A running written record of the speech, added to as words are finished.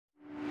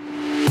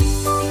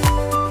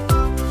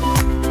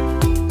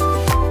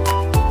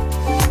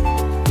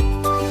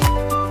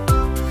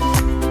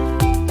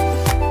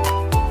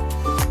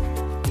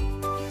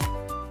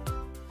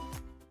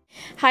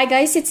Hi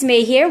guys, it's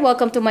May here.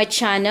 Welcome to my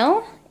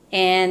channel.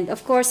 And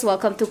of course,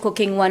 welcome to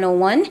Cooking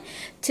 101.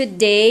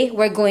 Today,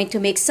 we're going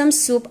to make some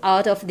soup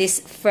out of this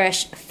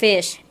fresh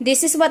fish.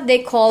 This is what they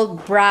call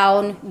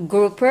brown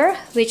grouper,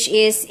 which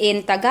is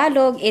in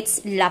Tagalog,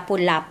 it's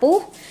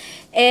Lapu.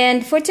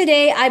 And for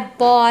today, I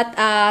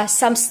bought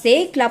some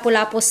steak,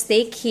 Lapu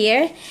steak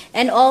here.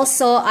 And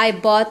also, I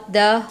bought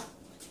the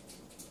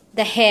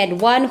head,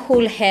 one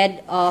whole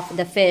head of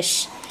the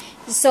fish.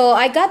 So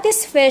I got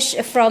this fish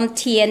from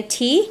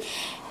TNT,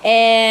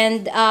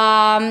 and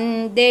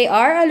they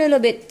are a little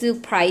bit too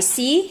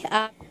pricey.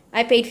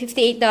 I paid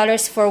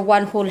 $58 for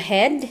one whole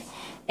head,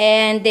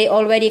 and they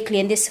already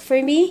cleaned this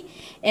for me.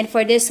 And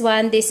for this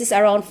one, this is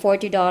around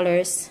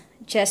 $40,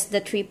 just the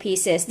 3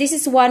 pieces. This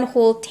is one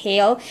whole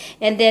tail,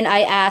 and then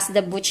I asked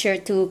the butcher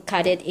to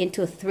cut it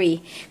into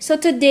 3. So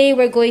today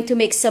we're going to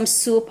make some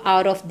soup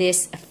out of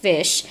this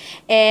fish.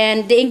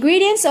 And the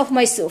ingredients of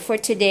my soup for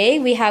today,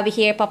 we have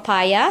here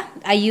papaya.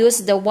 I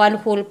used the one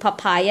whole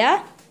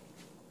papaya.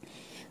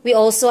 We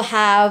also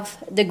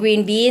have the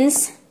green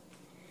beans,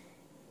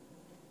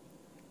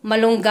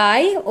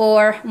 malunggay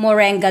or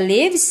moringa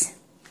leaves.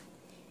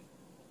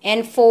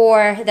 And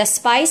for the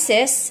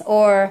spices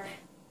or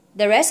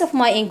the rest of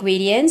my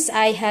ingredients,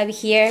 I have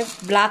here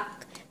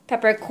black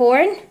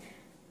peppercorn,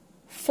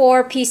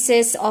 4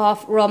 pieces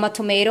of Roma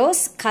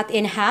tomatoes cut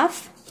in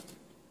half,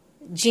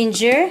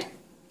 ginger,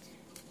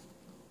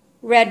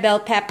 red bell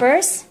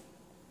peppers,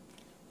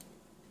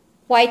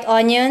 white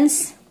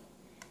onions,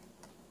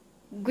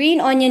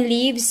 green onion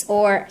leaves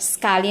or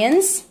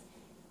scallions,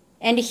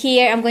 and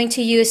here I'm going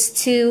to use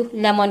 2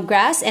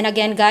 lemongrass. And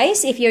again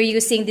guys, if you're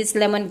using this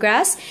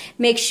lemongrass,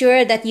 make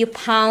sure that you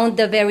pound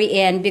the very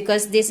end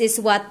because this is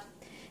what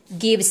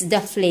gives the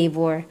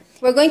flavor.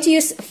 We're going to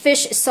use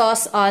fish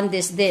sauce on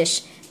this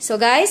dish. So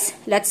guys,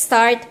 let's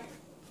start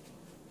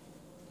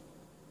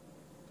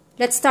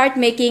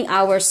making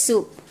our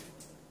soup.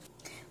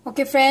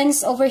 Okay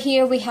friends, over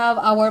here we have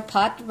our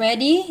pot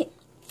ready.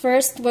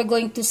 First, we're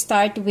going to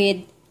start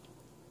with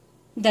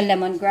the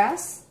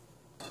lemongrass,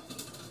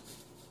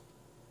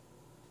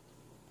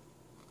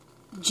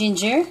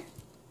 ginger,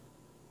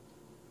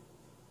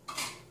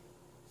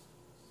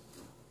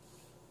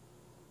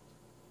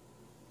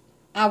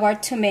 our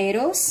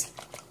tomatoes,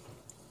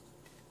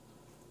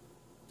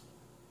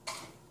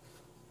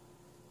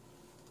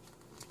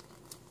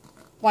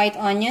 white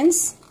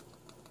onions,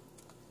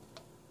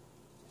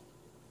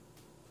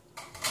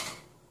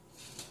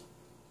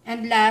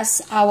 and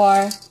last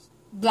our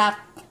black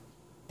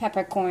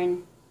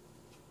peppercorn.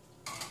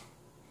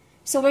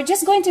 So we're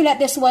just going to let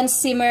this one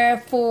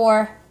simmer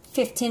for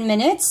 15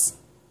 minutes,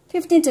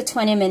 15 to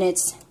 20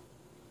 minutes,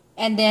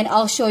 and then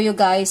I'll show you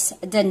guys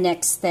the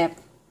next step.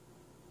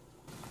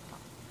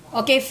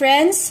 Okay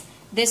friends,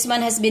 this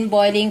one has been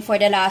boiling for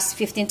the last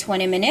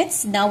 15-20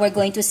 minutes. Now we're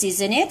going to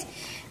season it.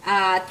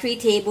 3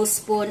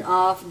 tablespoons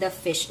of the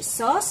fish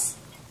sauce.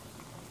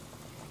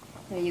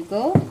 There you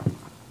go.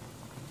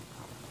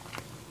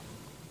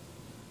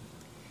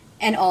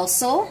 And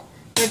also,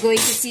 we're going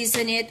to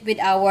season it with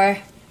our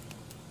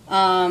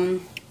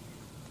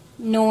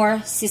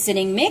Knorr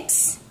seasoning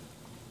mix.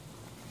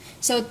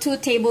 So 2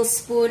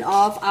 tablespoons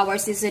of our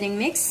seasoning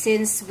mix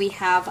since we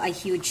have a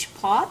huge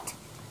pot.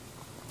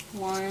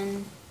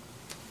 1,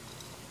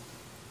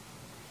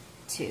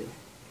 2.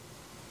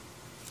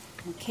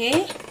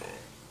 Okay.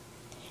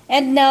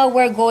 And now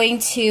we're going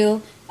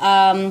to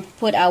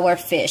put our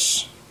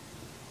fish.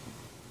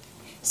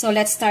 So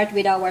let's start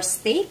with our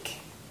steak.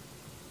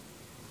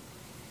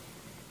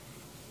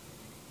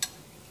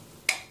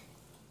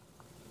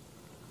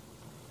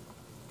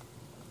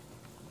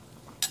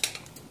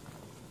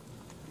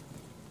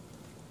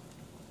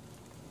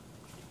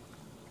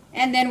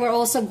 And then we're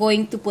also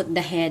going to put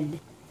the head.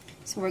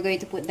 So we're going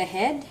to put the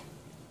head.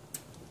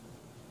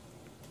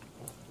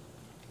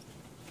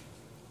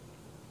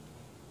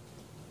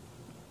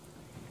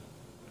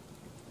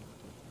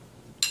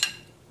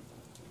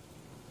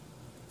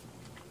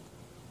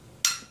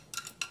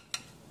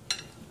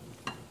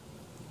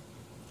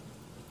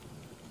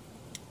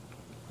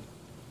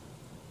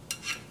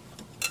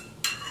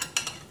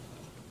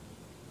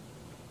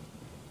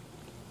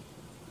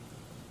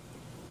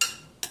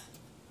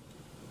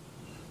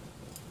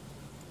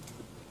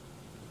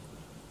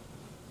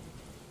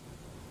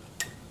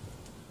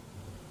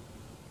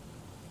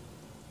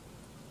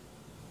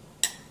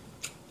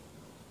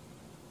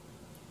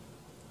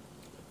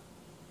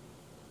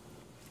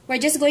 We're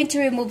just going to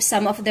remove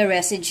some of the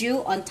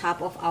residue on top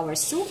of our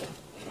soup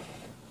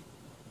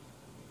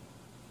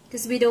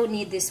because we don't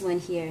need this one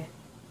here.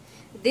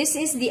 This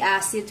is the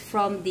acid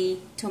from the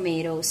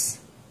tomatoes.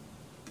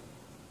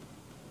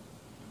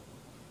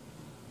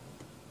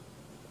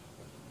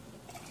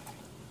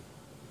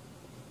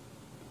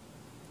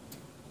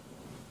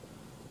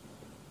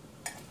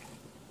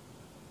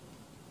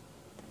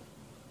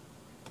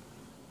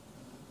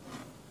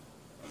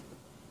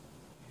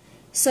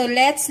 So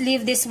let's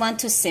leave this one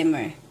to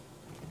simmer.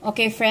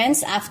 Okay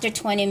friends, after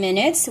 20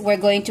 minutes, we're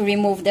going to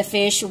remove the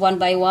fish one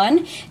by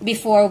one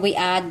before we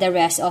add the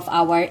rest of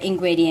our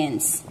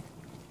ingredients.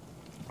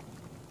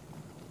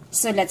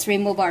 So let's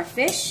remove our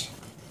fish.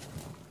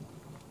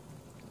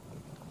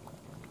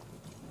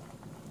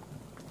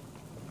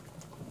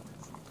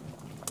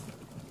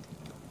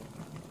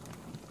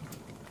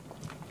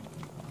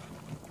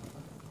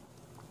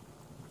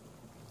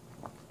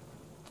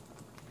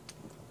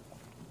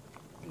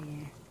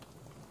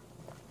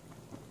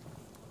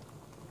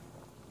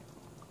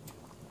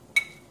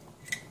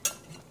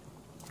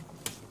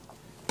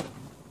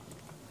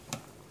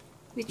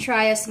 We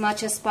try as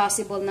much as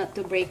possible not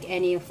to break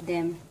any of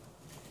them.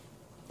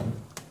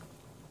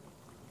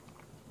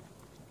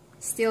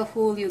 Still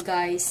whole, you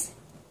guys.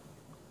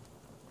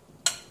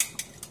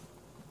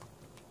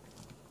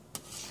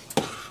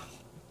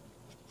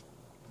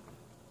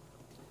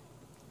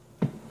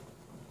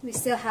 We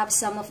still have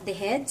some of the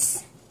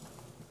heads.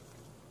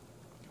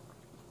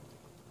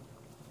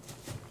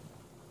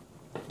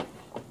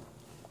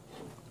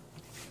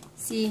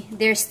 See,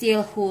 they're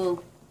still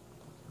whole.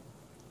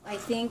 I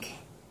think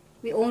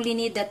we only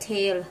need the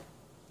tail.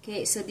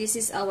 Okay, so this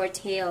is our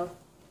tail.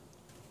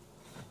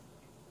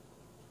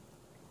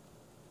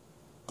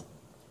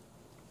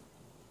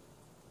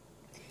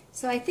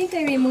 So I think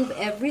I remove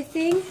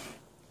everything.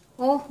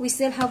 Oh, we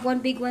still have one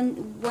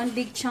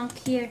big chunk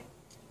here.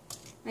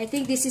 I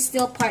think this is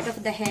still part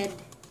of the head.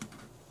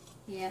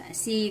 Yeah,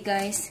 see you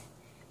guys.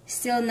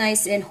 Still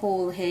nice and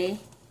whole, hey?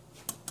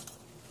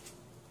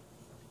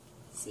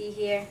 See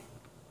here.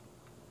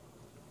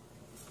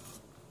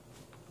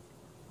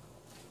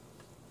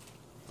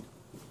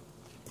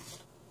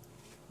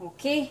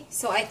 Okay,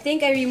 so I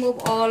think I remove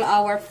all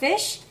our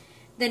fish.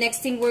 The next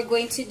thing we're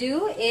going to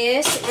do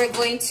is we're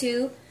going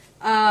to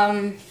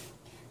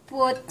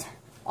put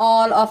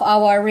all of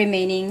our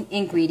remaining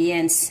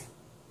ingredients.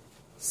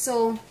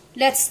 So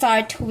let's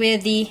start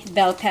with the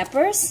bell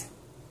peppers,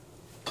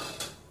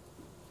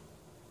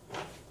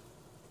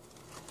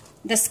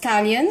 the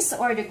scallions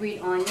or the green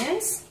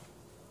onions,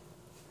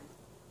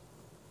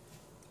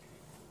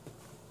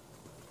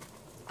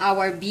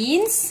 our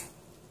beans,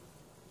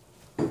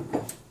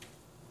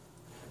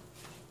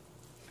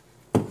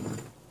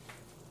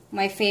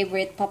 my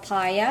favorite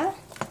papaya.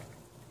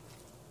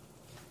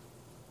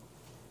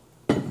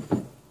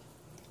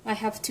 I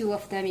have 2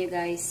 of them, you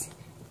guys.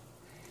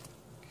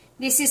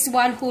 This is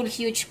one whole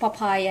huge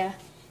papaya.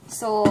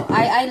 So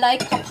I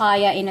like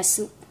papaya in a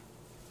soup.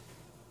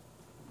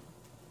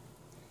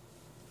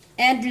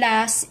 And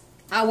last,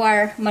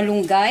 our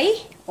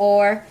malunggay,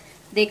 or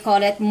they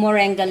call it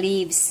moringa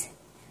leaves.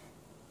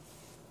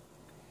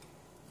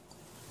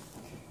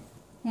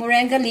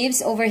 Moringa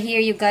leaves over here,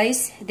 you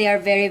guys, they are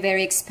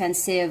very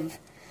expensive.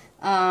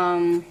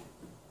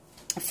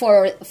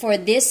 For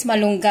this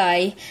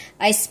malunggay,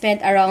 I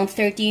spent around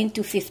 $13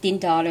 to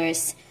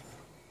 $15.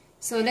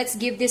 So let's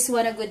give this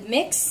one a good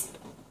mix.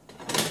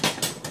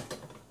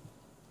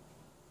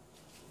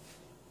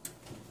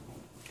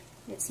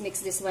 Let's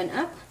mix this one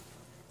up.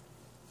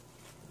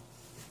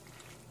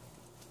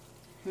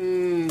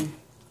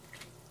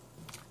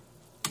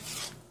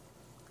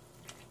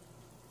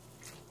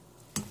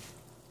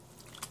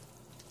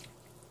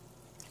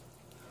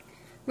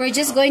 We're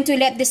just going to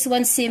let this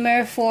one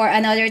simmer for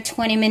another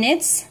 20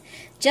 minutes.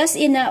 Just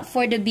enough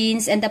for the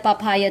beans and the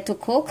papaya to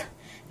cook.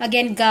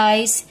 Again,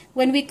 guys,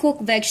 when we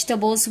cook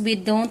vegetables, we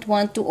don't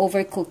want to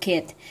overcook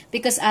it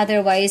because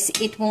otherwise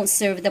it won't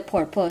serve the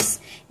purpose.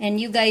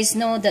 And you guys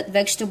know that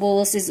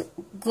vegetables is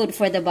good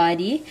for the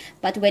body,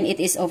 but when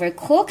it is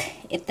overcooked,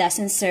 it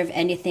doesn't serve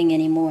anything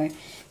anymore.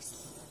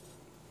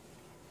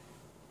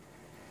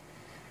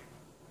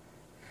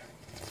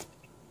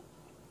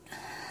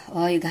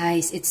 Oh, you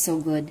guys, it's so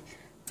good.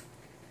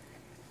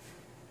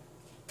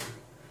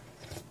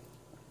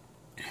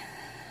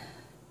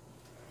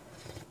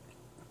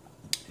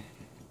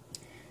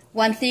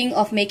 One thing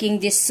of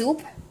making this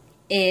soup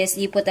is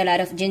you put a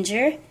lot of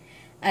ginger,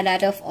 a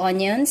lot of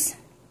onions,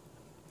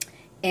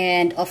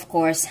 and of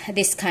course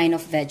this kind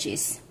of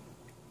veggies.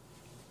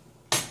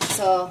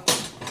 So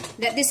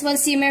let this one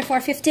simmer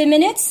for 15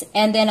 minutes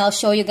and then I'll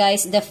show you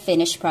guys the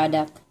finished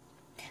product.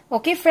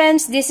 Okay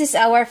friends, this is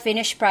our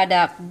finished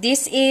product.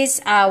 This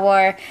is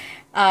our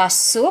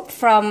soup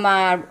from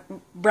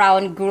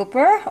brown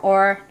grouper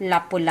or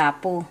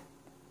lapu-lapu.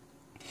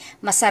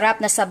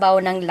 Masarap na sabaw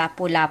ng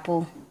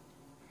lapu-lapu.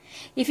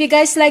 If you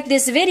guys like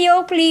this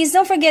video, please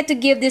don't forget to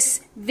give this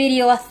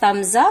video a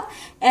thumbs up.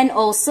 And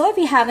also, if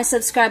you haven't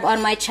subscribed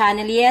on my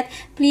channel yet,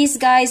 please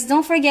guys,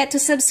 don't forget to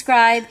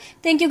subscribe.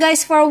 Thank you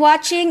guys for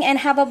watching and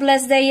have a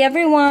blessed day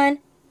everyone.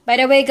 By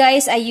the way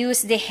guys, I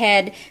use the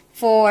head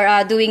for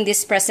doing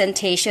this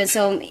presentation.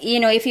 So,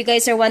 you know, if you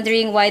guys are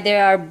wondering why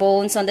there are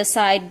bones on the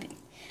side,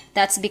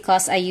 that's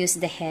because I use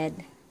the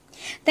head.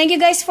 Thank you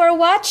guys for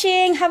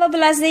watching. Have a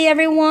blessed day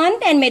everyone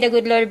and may the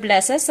good Lord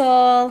bless us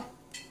all.